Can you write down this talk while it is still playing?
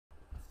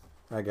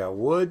I got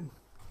wood,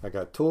 I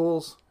got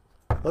tools.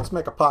 Let's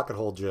make a pocket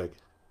hole jig.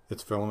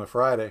 It's Filament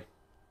Friday.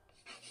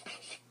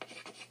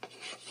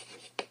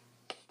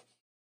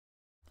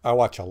 I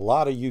watch a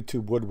lot of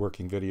YouTube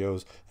woodworking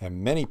videos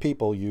and many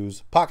people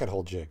use pocket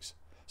hole jigs.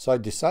 So I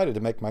decided to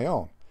make my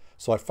own.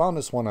 So I found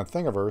this one on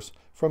Thingiverse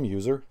from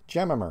user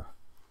Jemimer.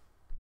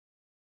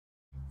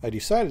 I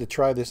decided to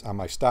try this on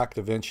my stock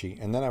Vinci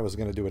and then I was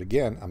going to do it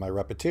again on my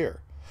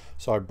Repetier.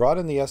 So I brought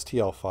in the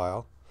STL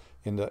file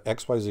into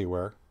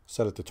XYZware,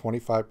 set it to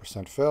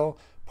 25% fill,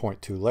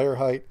 0.2 layer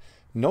height,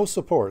 no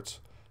supports,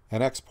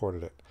 and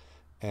exported it.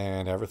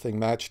 And everything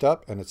matched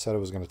up, and it said it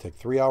was going to take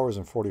 3 hours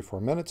and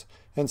 44 minutes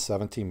and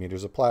 17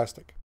 meters of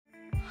plastic.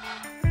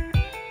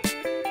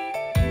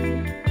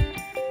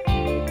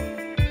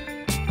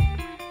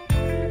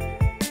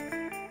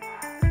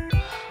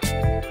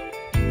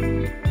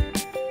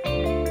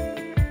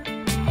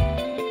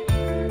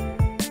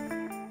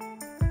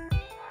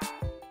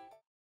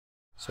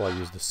 So I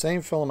used the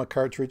same filament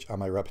cartridge on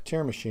my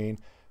Repetier machine,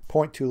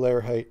 0.2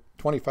 layer height,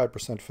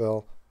 25%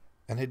 fill,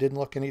 and it didn't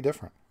look any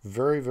different.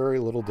 Very, very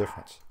little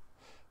difference.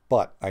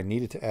 But I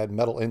needed to add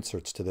metal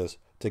inserts to this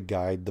to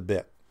guide the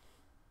bit.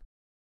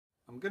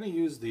 I'm going to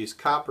use these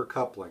copper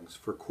couplings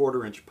for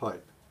 1/4-inch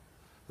pipe.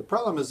 The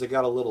problem is they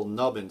got a little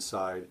nub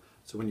inside,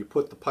 so when you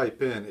put the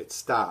pipe in, it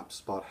stops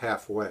about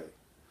halfway.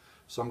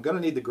 So I'm going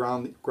to need to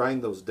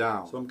grind those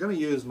down. So I'm going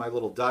to use my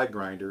little die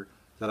grinder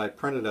that I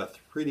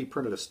 3D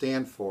printed a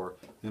stand for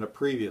in a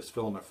previous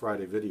Filament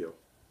Friday video.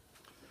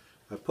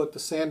 I put the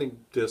sanding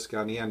disc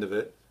on the end of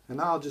it, and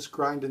now I'll just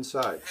grind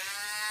inside.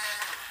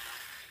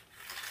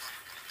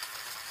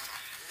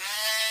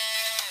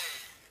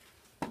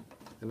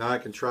 And now I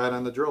can try it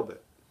on the drill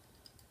bit.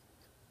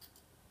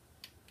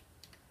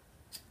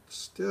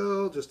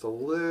 Still just a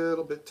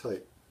little bit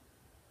tight.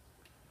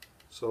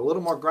 So a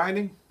little more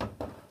grinding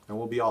and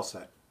we'll be all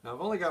set. Now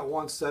I've only got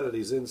one set of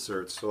these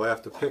inserts, so I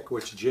have to pick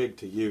which jig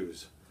to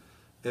use.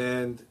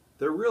 And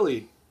they're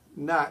really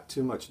not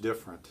too much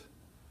different.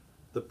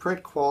 The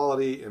print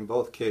quality in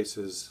both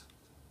cases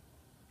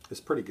is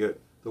pretty good.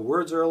 The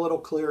words are a little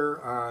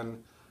clearer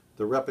on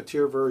the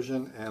Repetier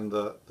version, and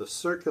the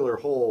circular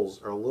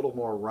holes are a little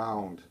more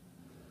round,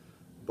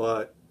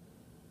 but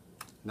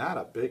not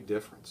a big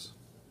difference.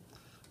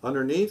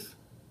 Underneath,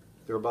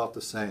 they're about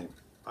the same.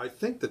 I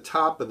think the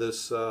top of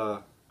this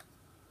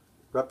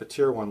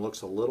Repetier one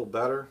looks a little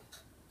better,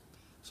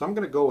 so I'm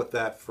going to go with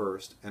that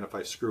first, and if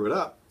I screw it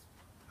up,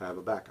 I have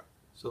a backup.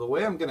 So the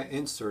way I'm going to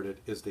insert it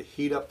is to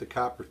heat up the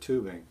copper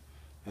tubing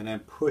and then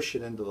push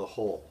it into the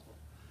hole.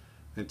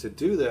 And to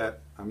do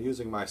that, I'm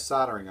using my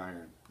soldering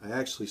iron. I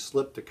actually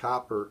slipped the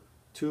copper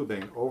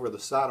tubing over the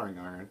soldering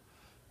iron,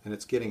 and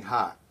it's getting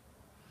hot.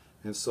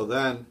 And so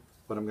then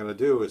what I'm going to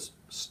do is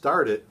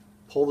start it,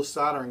 pull the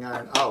soldering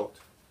iron out,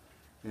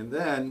 and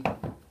then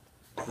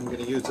I'm going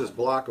to use this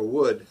block of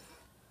wood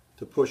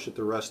to push it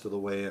the rest of the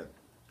way in.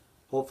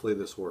 Hopefully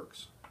this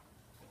works.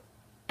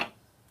 So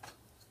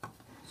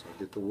I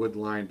get the wood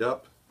lined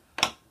up.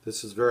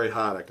 This is very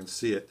hot, I can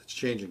see it. It's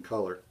changing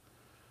color.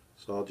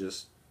 So I'll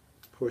just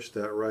push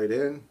that right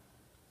in.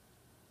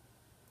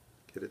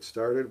 Get it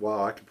started.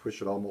 Wow, I can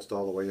push it almost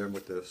all the way in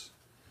with this.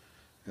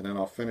 And then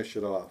I'll finish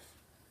it off.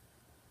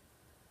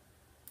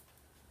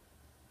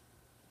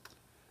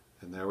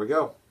 And there we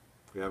go.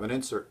 We have an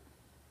insert.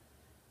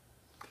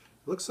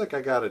 It looks like I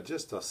got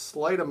just a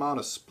slight amount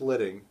of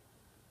splitting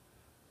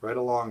right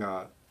along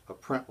a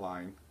print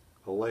line,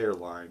 a layer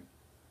line.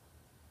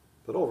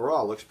 But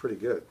overall, it looks pretty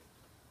good.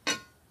 Let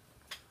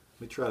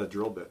me try the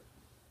drill bit.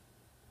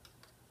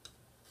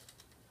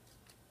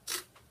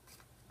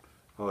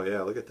 Oh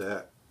yeah, look at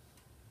that.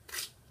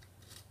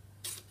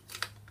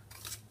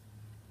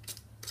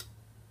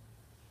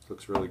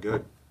 Looks really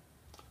good.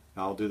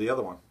 Now I'll do the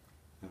other one.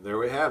 And there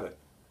we have it.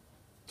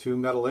 2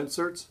 metal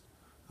inserts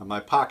on my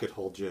pocket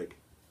hole jig.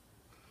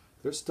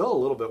 They're still a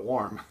little bit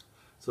warm,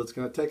 so it's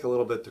going to take a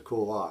little bit to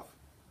cool off.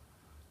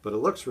 But it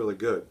looks really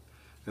good.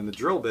 And the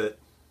drill bit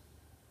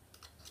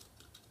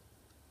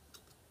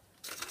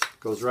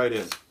goes right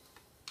in.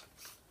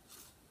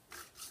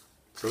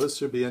 So this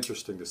should be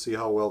interesting to see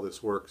how well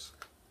this works.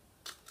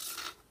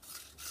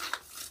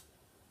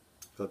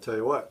 I'll tell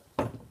you what,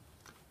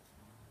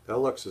 that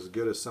looks as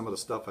good as some of the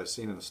stuff I've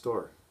seen in the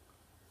store.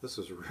 This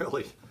is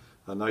really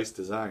a nice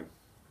design.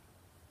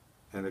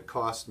 And it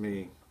cost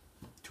me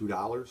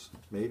 $2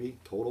 maybe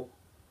total.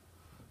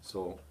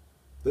 So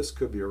this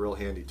could be a real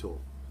handy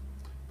tool.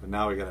 But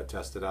now we got to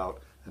test it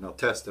out, and I'll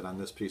test it on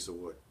this piece of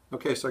wood.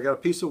 Okay, so I got a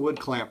piece of wood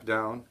clamped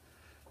down,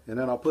 and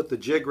then I'll put the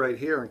jig right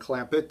here and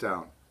clamp it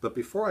down. But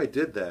before I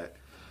did that,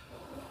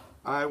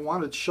 I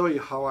wanted to show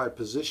you how I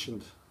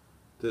positioned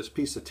this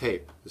piece of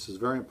tape. This is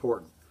very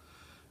important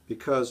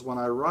because when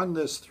I run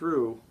this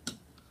through,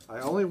 I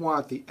only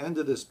want the end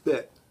of this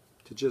bit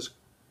to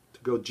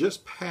go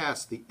just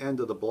past the end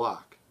of the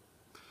block.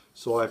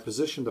 So I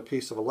positioned a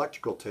piece of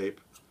electrical tape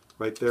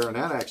right there, and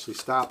that actually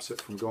stops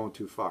it from going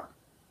too far.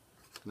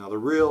 Now the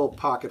real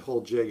pocket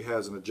hole jig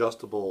has an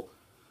adjustable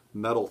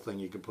metal thing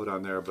you can put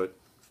on there, but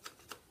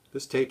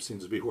this tape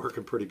seems to be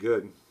working pretty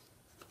good.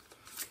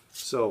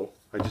 So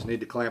I just need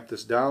to clamp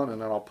this down,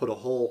 and then I'll put a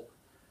hole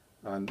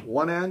on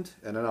one end,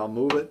 and then I'll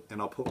move it and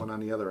I'll put one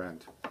on the other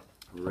end.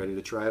 I'm ready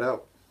to try it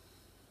out.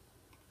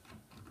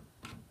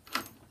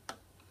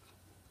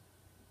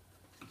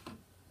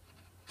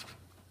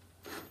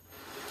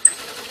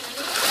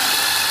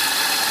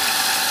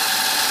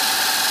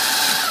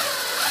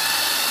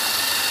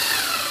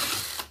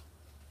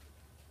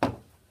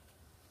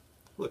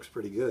 Looks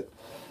pretty good.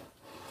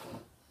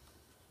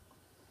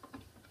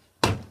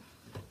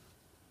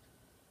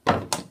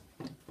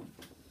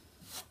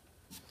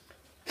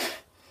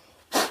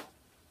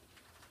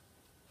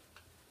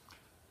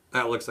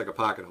 That looks like a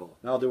pocket hole.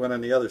 Now I'll do one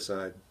on the other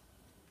side.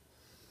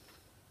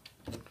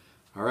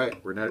 All right,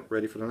 we're now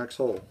ready for the next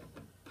hole.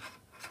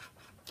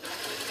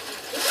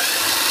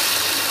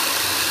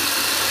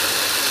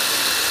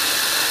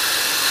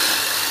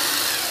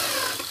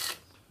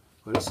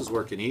 Well, this is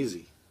working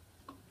easy.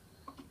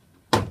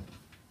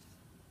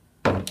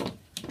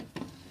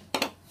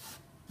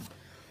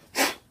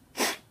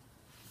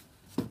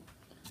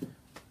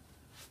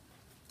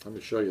 Let me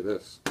show you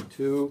this.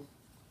 2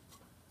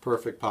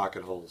 perfect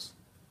pocket holes.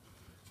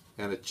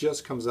 And it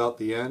just comes out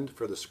the end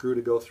for the screw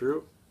to go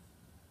through.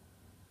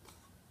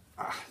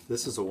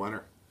 This is a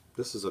winner.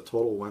 This is a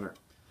total winner.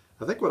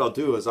 I think what I'll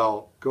do is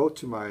I'll go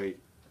to my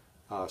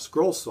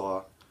scroll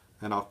saw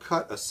and I'll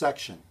cut a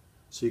section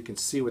so you can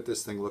see what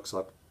this thing looks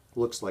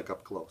like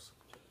up close.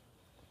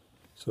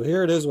 So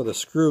here it is with a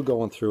screw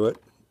going through it.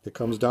 It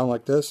comes down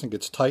like this and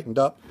gets tightened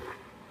up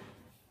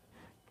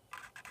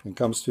and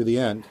comes through the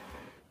end.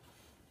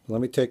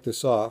 Let me take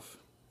this off,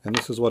 and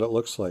this is what it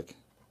looks like.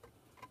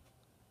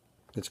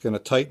 It's going to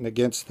tighten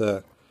against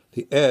the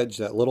edge,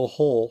 that little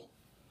hole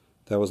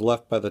that was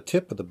left by the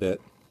tip of the bit,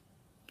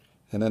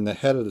 and then the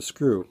head of the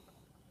screw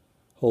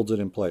holds it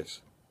in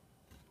place.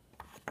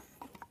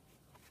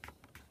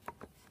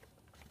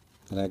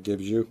 And that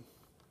gives you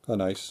a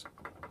nice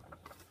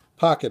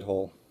pocket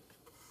hole.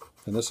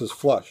 And this is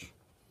flush.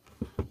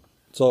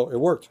 So it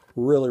worked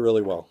really,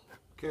 really well.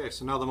 Okay,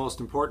 so now the most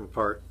important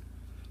part,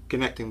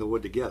 connecting the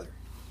wood together.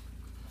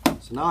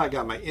 So now I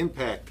got my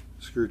impact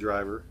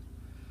screwdriver,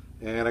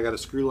 and I got a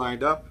screw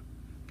lined up,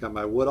 got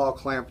my wood all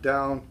clamped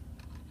down,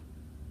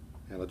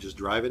 and I'll just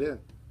drive it in.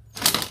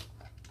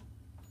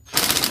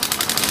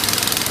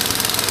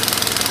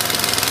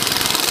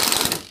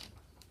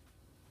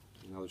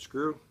 Another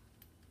screw.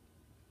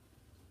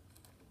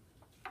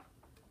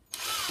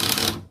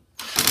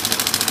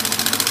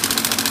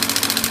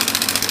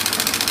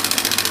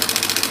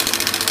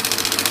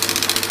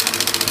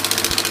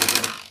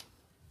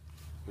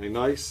 A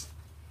nice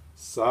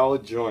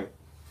solid joint.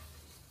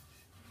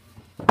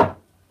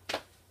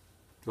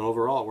 So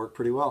overall, it worked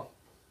pretty well.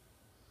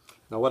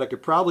 Now what I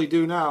could probably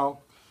do now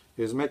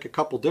is make a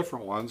couple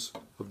different ones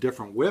of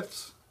different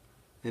widths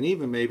and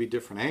even maybe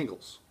different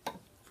angles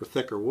for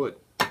thicker wood.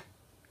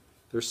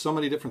 There's so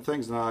many different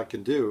things now I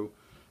can do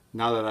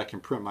now that I can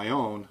print my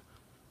own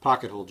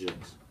pocket hole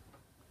jigs.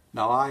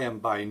 Now I am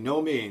by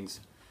no means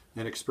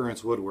an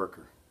experienced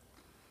woodworker.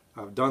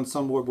 I've done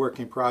some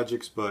woodworking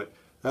projects, but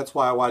that's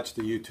why I watch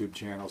the YouTube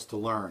channels, to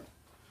learn.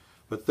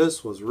 But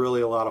this was really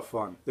a lot of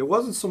fun. It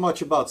wasn't so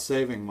much about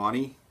saving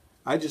money.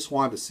 I just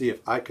wanted to see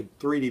if I could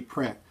 3D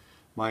print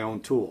my own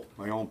tool,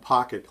 my own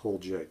pocket hole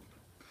jig.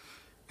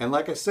 And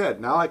like I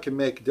said, now I can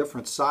make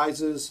different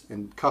sizes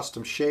and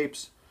custom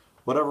shapes,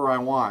 whatever I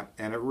want,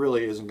 and it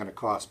really isn't going to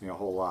cost me a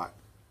whole lot.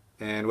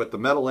 And with the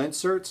metal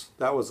inserts,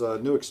 that was a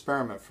new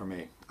experiment for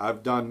me.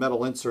 I've done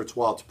metal inserts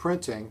while it's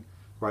printing,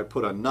 where I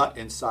put a nut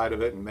inside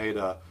of it and made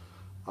a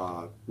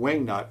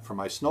wing nut for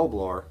my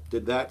snowblower.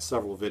 Did that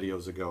several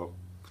videos ago.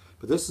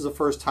 But this is the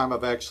first time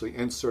I've actually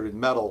inserted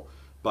metal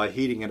by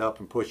heating it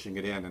up and pushing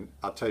it in, and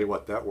I'll tell you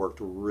what, that worked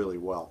really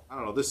well. I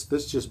don't know, this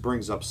just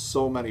brings up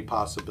so many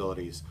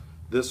possibilities.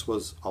 This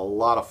was a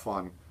lot of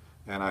fun,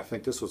 and I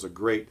think this was a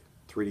great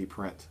 3D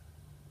print.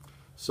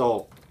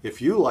 So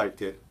if you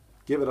liked it,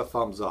 give it a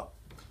thumbs up.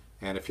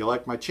 And if you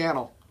like my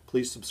channel,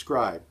 please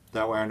subscribe.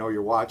 That way I know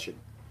you're watching.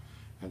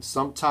 And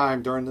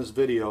sometime during this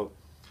video,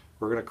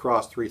 we're going to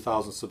cross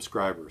 3,000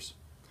 subscribers.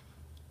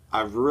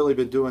 I've really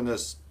been doing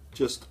this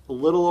just a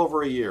little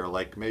over a year,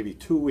 like maybe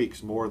 2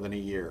 weeks more than a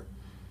year.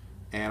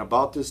 And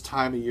about this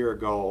time a year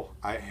ago,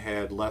 I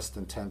had less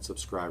than 10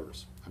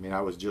 subscribers. I mean,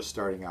 I was just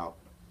starting out.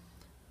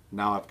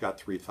 Now I've got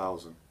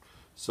 3,000.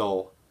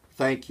 So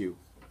thank you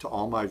to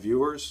all my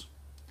viewers.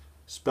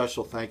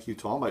 Special thank you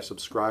to all my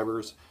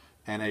subscribers.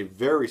 And a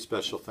very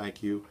special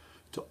thank you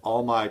to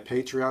all my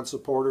Patreon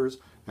supporters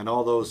and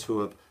all those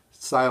who have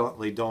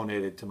silently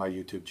donated to my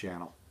YouTube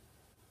channel.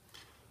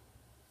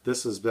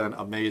 This has been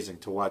amazing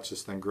to watch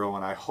this thing grow,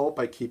 and I hope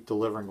I keep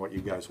delivering what you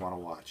guys want to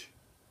watch.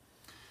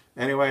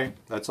 Anyway,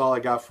 that's all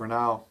I got for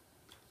now.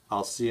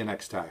 I'll see you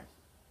next time.